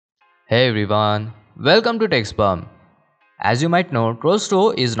Hey everyone, welcome to Sperm. As you might know,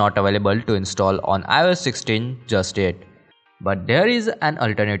 TrollStore is not available to install on iOS 16 just yet. But there is an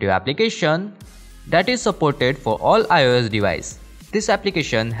alternative application that is supported for all iOS devices. This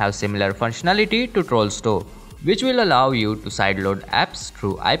application has similar functionality to TrollStore, which will allow you to sideload apps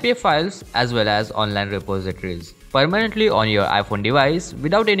through IPA files as well as online repositories permanently on your iPhone device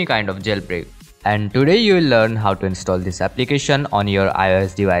without any kind of jailbreak. And today you will learn how to install this application on your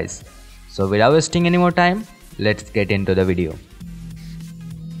iOS device. So without wasting any more time, let's get into the video.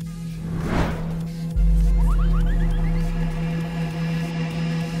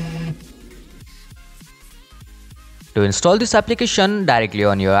 To install this application directly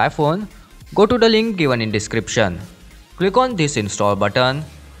on your iPhone, go to the link given in description. Click on this install button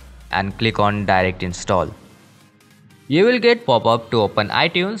and click on direct install. You will get pop-up to open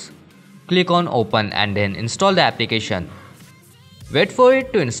iTunes. Click on open and then install the application. Wait for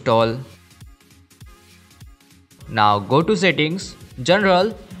it to install. Now go to settings,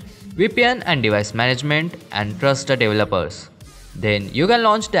 general, VPN and device management and trust the developers. Then you can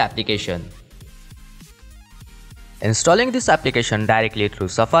launch the application. Installing this application directly through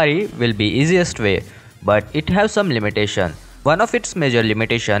Safari will be easiest way, but it has some limitation. One of its major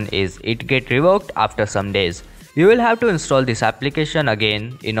limitation is it get revoked after some days. You will have to install this application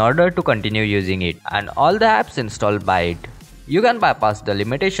again in order to continue using it and all the apps installed by it. You can bypass the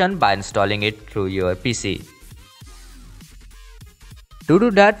limitation by installing it through your PC. To do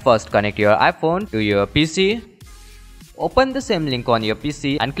that, first connect your iPhone to your PC. Open the same link on your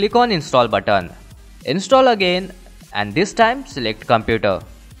PC and click on install button. Install again and this time select computer.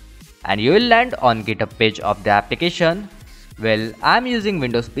 And you will land on GitHub page of the application. Well, I am using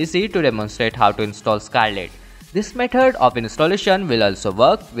Windows PC to demonstrate how to install Scarlet. This method of installation will also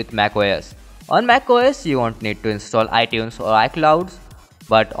work with macOS. On macOS, you won't need to install iTunes or iCloud,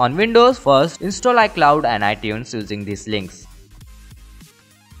 but on Windows, first install iCloud and iTunes using these links.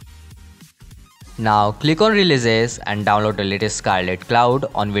 Now click on Releases and download the latest Scarlet Cloud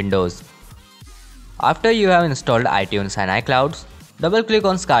on Windows. After you have installed iTunes and iCloud, double click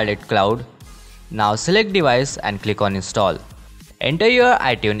on Scarlet Cloud. Now select Device and click on Install. Enter your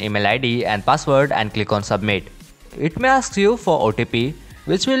iTunes email ID and password and click on Submit. It may ask you for OTP,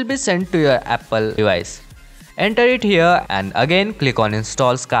 which will be sent to your Apple device. Enter it here and again click on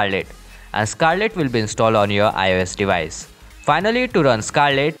Install Scarlet, and Scarlet will be installed on your iOS device. Finally, to run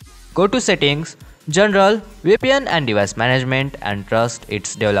Scarlet, go to Settings, General, VPN and Device Management and trust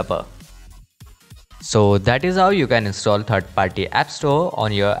its developer. So that is how you can install third-party App Store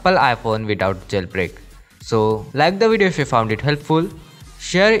on your Apple iPhone without jailbreak. So like the video if you found it helpful,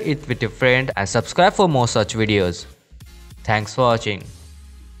 share it with your friend and subscribe for more such videos. Thanks for watching.